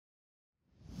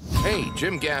Hey,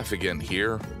 Jim Gaffigan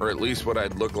here, or at least what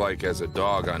I'd look like as a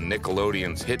dog on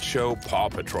Nickelodeon's hit show, Paw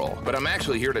Patrol. But I'm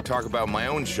actually here to talk about my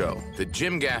own show, The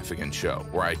Jim Gaffigan Show,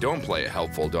 where I don't play a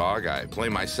helpful dog, I play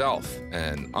myself,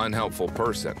 an unhelpful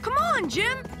person. Come on,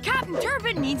 Jim! Captain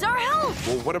Turbot needs our help!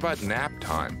 Well, what about nap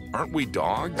time? Aren't we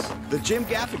dogs? The Jim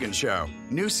Gaffigan Show.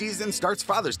 New season starts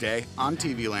Father's Day on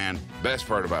TV Land. Best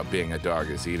part about being a dog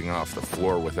is eating off the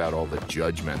floor without all the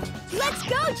judgment. Let's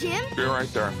go, Jim! You're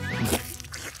right there.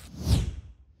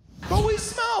 But we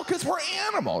smell because we're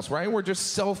animals, right? We're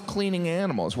just self-cleaning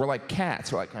animals. We're like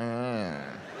cats. We're like,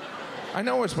 I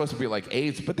know we're supposed to be like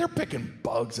apes, but they're picking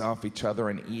bugs off each other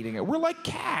and eating it. We're like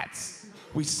cats.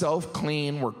 We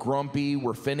self-clean, we're grumpy,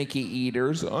 we're finicky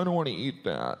eaters. I don't want to eat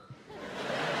that.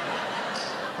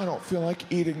 I don't feel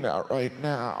like eating that right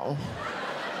now.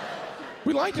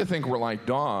 We like to think we're like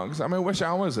dogs. I mean, I wish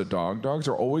I was a dog. Dogs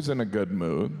are always in a good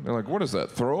mood. They're like, what is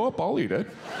that, throw up? I'll eat it.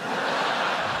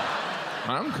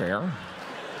 I don't care.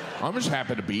 I'm just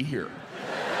happy to be here.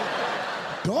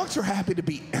 Dogs are happy to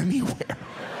be anywhere.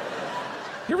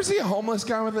 You ever see a homeless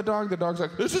guy with a dog? The dog's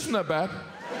like, this isn't that bad.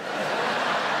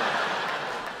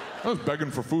 I was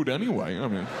begging for food anyway, I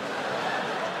mean.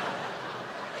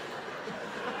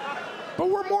 But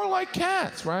we're more like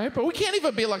cats, right? But we can't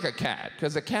even be like a cat,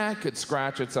 because a cat could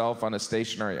scratch itself on a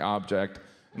stationary object,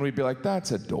 and we'd be like,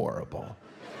 that's adorable.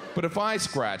 But if I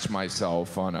scratch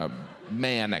myself on a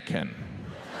mannequin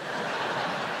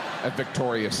at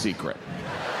Victoria's Secret,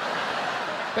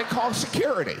 they call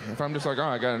security. If I'm just like, oh,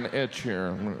 I got an itch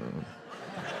here.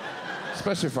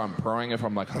 Especially if I'm purring, if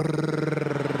I'm like,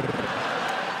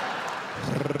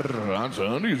 lots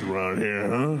of undies around here,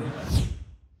 huh?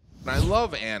 And I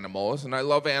love animals, and I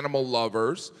love animal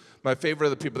lovers. My favorite are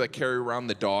the people that carry around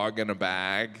the dog in a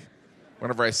bag.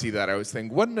 Whenever I see that, I always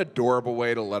think, what an adorable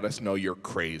way to let us know you're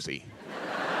crazy.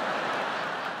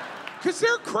 Because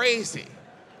they're crazy.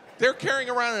 They're carrying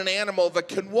around an animal that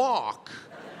can walk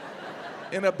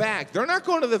in a bag. They're not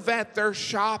going to the vet, they're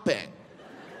shopping.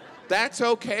 That's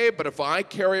okay, but if I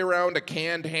carry around a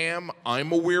canned ham,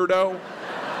 I'm a weirdo.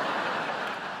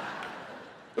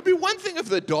 It'd be one thing if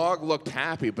the dog looked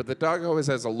happy, but the dog always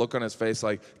has a look on his face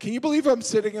like, can you believe I'm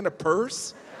sitting in a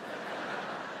purse?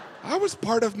 I was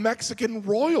part of Mexican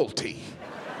royalty.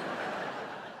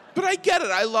 But I get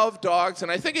it, I love dogs,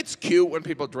 and I think it's cute when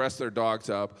people dress their dogs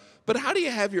up. But how do you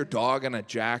have your dog in a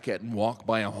jacket and walk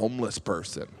by a homeless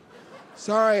person?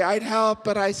 Sorry, I'd help,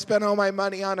 but I spent all my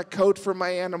money on a coat for my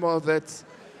animal that's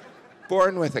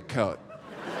born with a coat.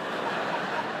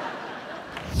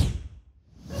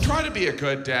 Try to be a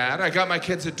good dad. I got my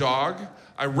kids a dog.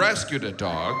 I rescued a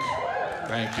dog.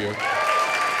 Thank you.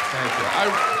 Thank you.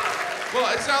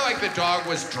 Well, it's not like the dog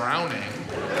was drowning.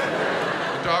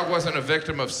 The dog wasn't a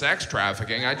victim of sex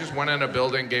trafficking. I just went in a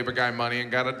building, gave a guy money,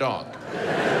 and got a dog.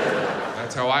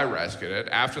 That's how I rescued it.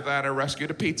 After that, I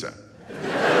rescued a pizza.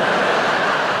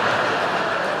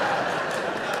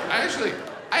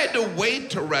 I had to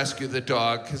wait to rescue the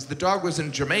dog because the dog was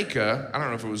in Jamaica. I don't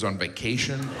know if it was on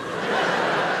vacation.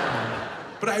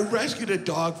 But I rescued a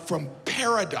dog from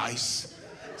paradise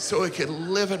so it could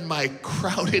live in my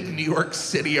crowded New York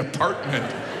City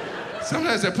apartment.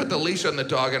 Sometimes I put the leash on the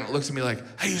dog and it looks at me like,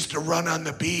 I used to run on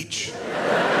the beach.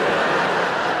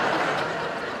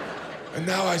 And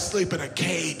now I sleep in a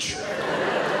cage.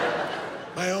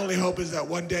 My only hope is that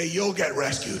one day you'll get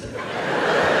rescued.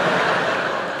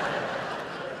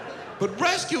 But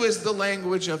rescue is the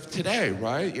language of today,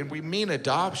 right? And we mean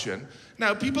adoption.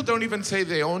 Now, people don't even say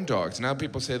they own dogs. Now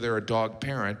people say they're a dog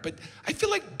parent. But I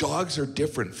feel like dogs are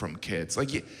different from kids.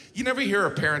 Like, you never hear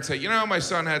a parent say, you know, my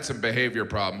son had some behavior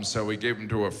problems, so we gave him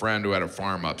to a friend who had a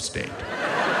farm upstate.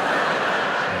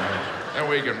 Then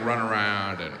we can run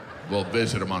around and we'll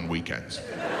visit him on weekends.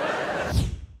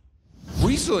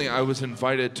 Recently, I was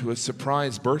invited to a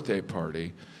surprise birthday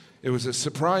party. It was a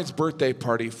surprise birthday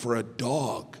party for a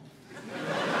dog.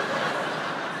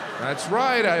 That's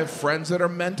right, I have friends that are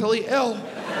mentally ill.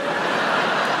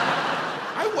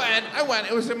 I went,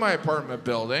 it was in my apartment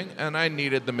building, and I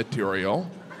needed the material.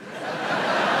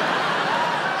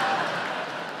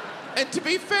 And to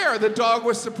be fair, the dog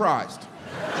was surprised.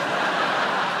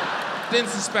 Didn't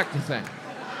suspect a thing.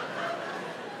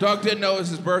 Dog didn't know it was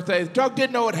his birthday. The dog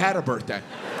didn't know it had a birthday.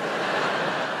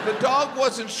 The dog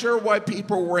wasn't sure why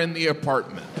people were in the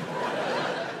apartment.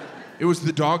 It was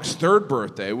the dog's third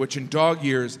birthday, which in dog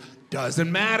years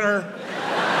doesn't matter.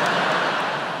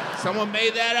 Someone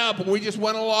made that up and we just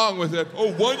went along with it.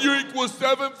 Oh, 1 year equals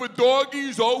 7 for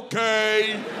doggies?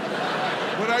 Okay.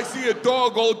 When I see a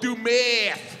dog, I'll do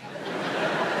math.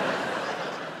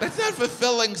 That's not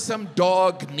fulfilling some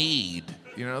dog need.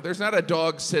 You know, there's not a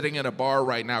dog sitting in a bar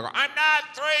right now going, I'm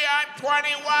not 3, I'm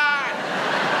 21.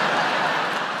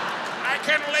 I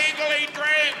can legally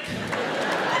drink.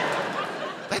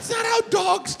 That's not how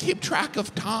dogs keep track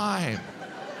of time.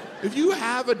 If you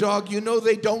have a dog, you know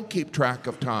they don't keep track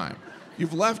of time.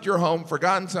 You've left your home,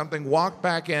 forgotten something, walked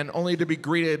back in, only to be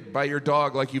greeted by your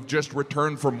dog like you've just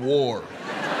returned from war.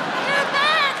 They're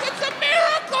back! It's a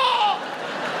miracle!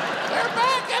 They're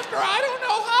back after I don't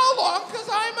know how long, because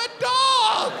I'm a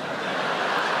dog!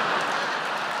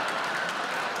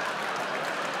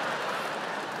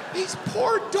 These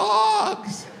poor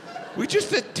dogs! We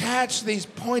just attach these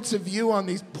points of view on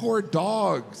these poor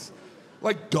dogs.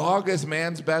 Like dog is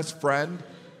man's best friend.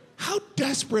 How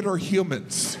desperate are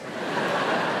humans?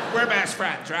 We're best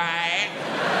friends, right?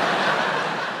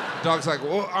 Dog's like,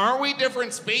 well, aren't we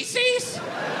different species?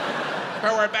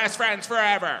 But we're best friends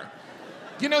forever.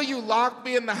 You know, you locked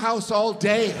me in the house all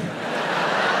day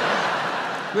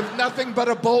with nothing but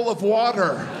a bowl of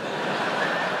water.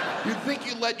 You'd think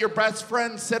you let your best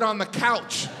friend sit on the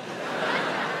couch.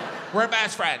 We're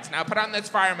best friends. Now put on this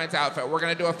fireman's outfit. We're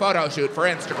gonna do a photo shoot for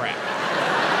Instagram.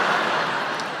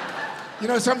 You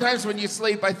know, sometimes when you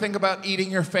sleep, I think about eating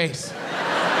your face.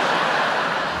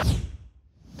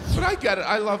 But I get it.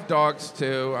 I love dogs,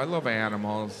 too. I love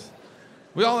animals.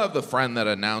 We all have the friend that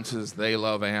announces they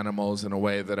love animals in a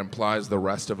way that implies the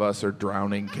rest of us are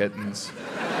drowning kittens.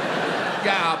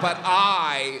 Yeah, but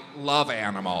I love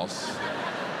animals.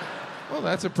 Well,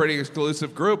 that's a pretty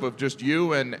exclusive group of just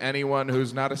you and anyone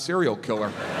who's not a serial killer.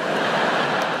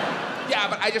 Yeah,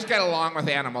 but I just get along with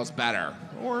animals better.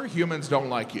 Or humans don't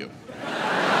like you.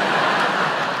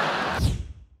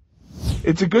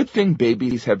 It's a good thing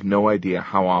babies have no idea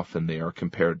how often they are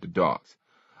compared to dogs.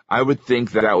 I would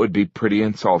think that would be pretty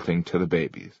insulting to the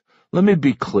babies. Let me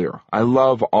be clear. I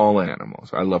love all animals.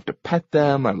 I love to pet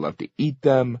them. I love to eat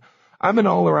them. I'm an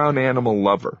all-around animal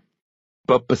lover.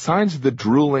 But besides the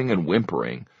drooling and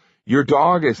whimpering, your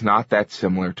dog is not that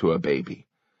similar to a baby.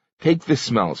 Take the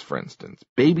smells, for instance.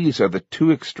 Babies are the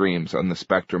two extremes on the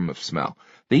spectrum of smell.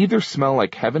 They either smell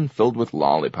like heaven filled with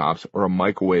lollipops or a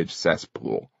microwave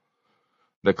cesspool.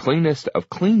 The cleanest of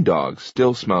clean dogs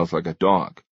still smells like a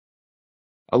dog.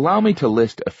 Allow me to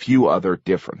list a few other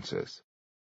differences.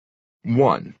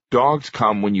 1. Dogs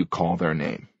come when you call their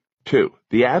name. 2.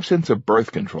 The absence of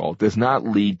birth control does not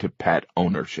lead to pet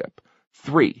ownership.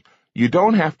 3. You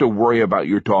don't have to worry about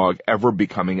your dog ever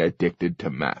becoming addicted to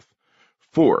meth.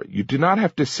 4. You do not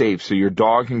have to save so your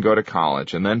dog can go to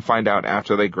college and then find out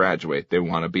after they graduate they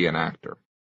want to be an actor.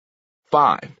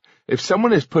 5. If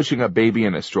someone is pushing a baby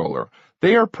in a stroller,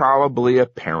 they are probably a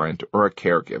parent or a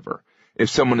caregiver. If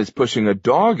someone is pushing a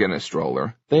dog in a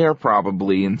stroller, they are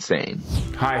probably insane.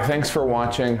 Hi, thanks for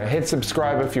watching. Hit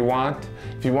subscribe if you want.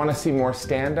 If you want to see more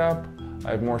stand-up, I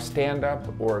have more stand-up,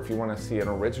 or if you want to see an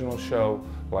original show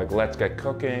like Let's Get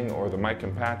Cooking or the Mike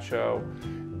and Pat Show,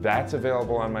 that's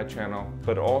available on my channel.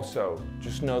 But also,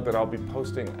 just know that I'll be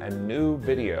posting a new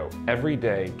video every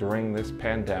day during this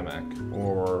pandemic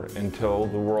or until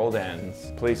the world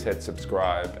ends. Please hit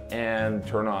subscribe and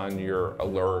turn on your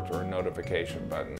alert or notification button.